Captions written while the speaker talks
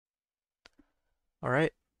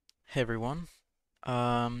Alright, hey everyone.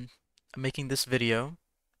 I'm making this video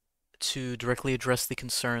to directly address the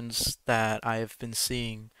concerns that I've been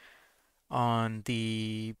seeing on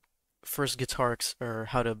the first Guitarix or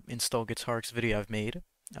how to install Guitarix video I've made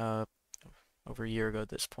uh, over a year ago at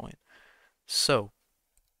this point. So,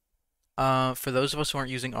 for those of us who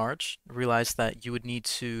aren't using Arch, realize that you would need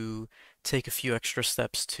to take a few extra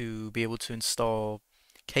steps to be able to install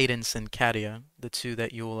Cadence and Cadia, the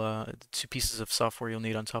two pieces of software you'll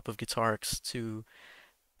need on top of Guitarix to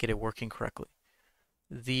get it working correctly.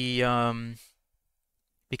 The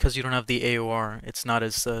Because you don't have the AOR, it's not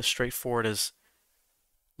as straightforward as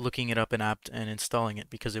looking it up in apt and installing it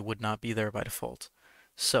because it would not be there by default.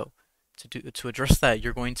 So to address that,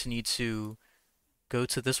 you're going to need to go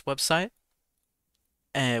to this website,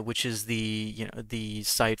 which is the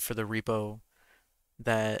site for the repo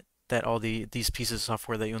that all these pieces of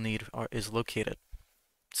software that you'll need is located.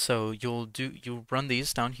 So you'll run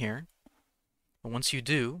these down here, and once you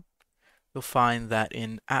do, you'll find that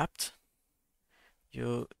in apt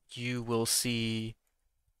you will see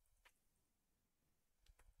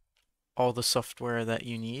all the software that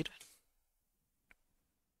you need,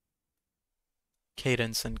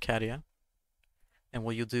 Cadence and Cadia. And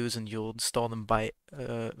what you'll do is you'll install them by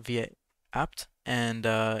via apt,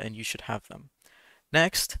 and you should have them.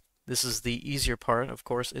 Next, this is the easier part, of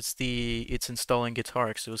course. It's installing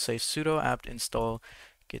Guitarix. So it'll say sudo apt install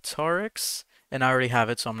Guitarix, and I already have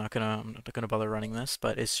it, so I'm not gonna bother running this.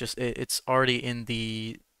 But it's already in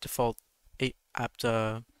the default apt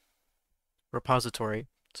repository,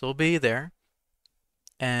 so it'll be there.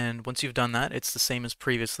 And once you've done that, it's the same as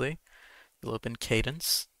previously. You'll open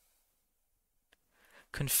Cadence,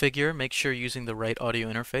 configure, make sure you're using the right audio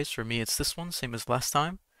interface. For me, it's this one, same as last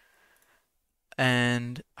time.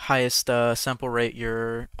 And highest sample rate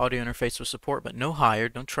your audio interface will support, but no higher.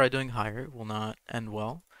 Don't try doing higher, it will not end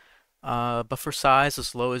well. Buffer size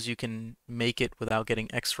as low as you can make it without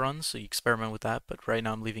getting X runs, so you experiment with that, but right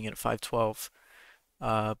now I'm leaving it at 512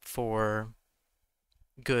 for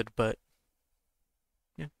good but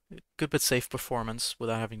yeah, good but safe performance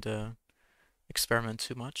without having to experiment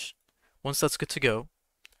too much. Once that's good to go,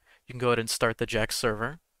 you can go ahead and start the Jack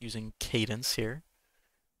server using Cadence here.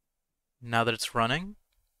 Now that it's running,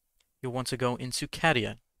 you'll want to go into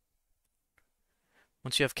Cadia.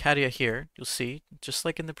 Once you have Cadia here, you'll see, just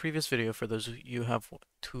like in the previous video, for those of you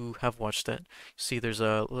who have watched it, you see there's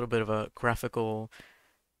a little bit of a graphical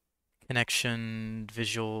connection,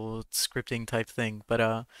 visual scripting type thing.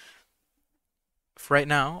 But for right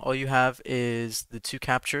now, all you have is the two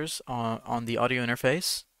captures on the audio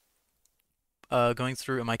interface. Going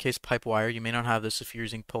through, in my case, PipeWire. You may not have this if you're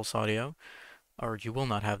using Pulse Audio, or you will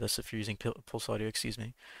not have this if you're using Pulse Audio, excuse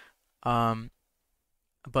me.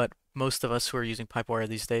 But most of us who are using PipeWire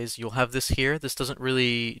these days, you'll have this here. This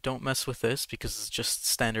don't mess with this because it's just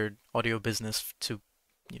standard audio business to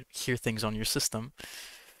hear things on your system.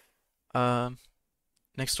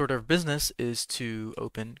 Next order of business is to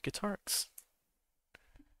open Guitarix.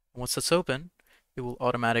 Once that's open, it will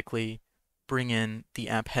automatically bring in the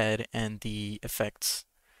amp head and the effects,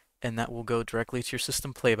 and that will go directly to your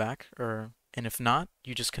system playback, and if not,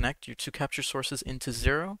 you just connect your two capture sources into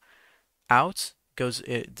 0, out goes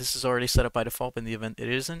this is already set up by default, but in the event it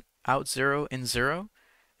isn't, out 0 in 0,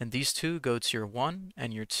 and these two go to your 1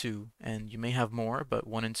 and your 2, and you may have more, but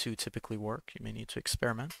 1 and 2 typically work. You may need to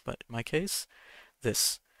experiment, but in my case,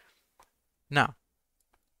 this. Now,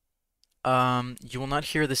 you will not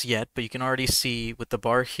hear this yet, but you can already see with the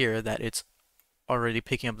bar here that it's already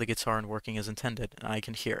picking up the guitar and working as intended, and I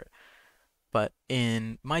can hear it. But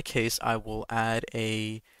in my case, I will add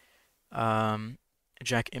a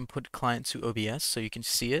jack input client to OBS so you can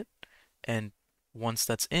see it. And once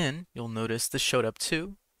that's in, you'll notice this showed up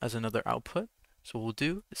too as another output. So what we'll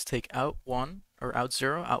do is take out 1 or out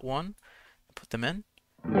 0, out 1, put them in,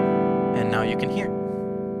 and now you can hear.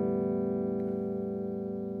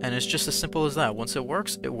 And it's just as simple as that. Once it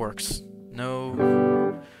works, it works. No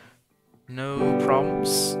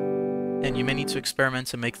problems. And you may need to experiment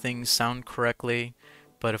to make things sound correctly,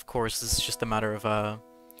 but of course this is just a matter of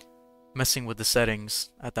messing with the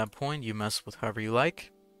settings. At that point, you mess with however you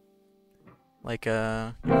like. Like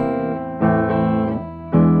and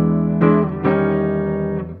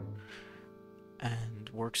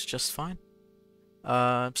works just fine.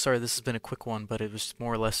 Sorry, this has been a quick one, but it was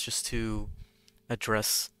more or less just to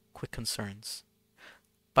address quick concerns.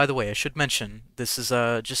 By the way, I should mention, this is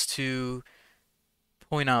just to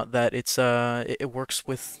point out that it works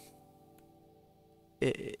with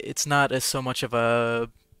it's not as so much of a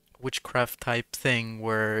witchcraft type thing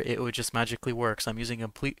where it would just magically works. I'm using a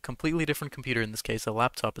completely different computer in this case, a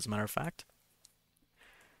laptop as a matter of fact.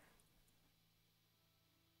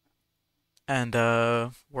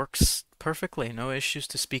 and works perfectly. No issues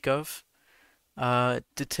to speak of. It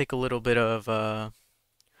did take a little bit of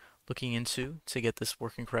looking into to get this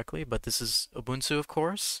working correctly, but this is Ubuntu, of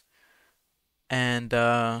course. And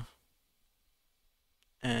uh,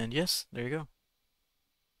 and yes, there you go.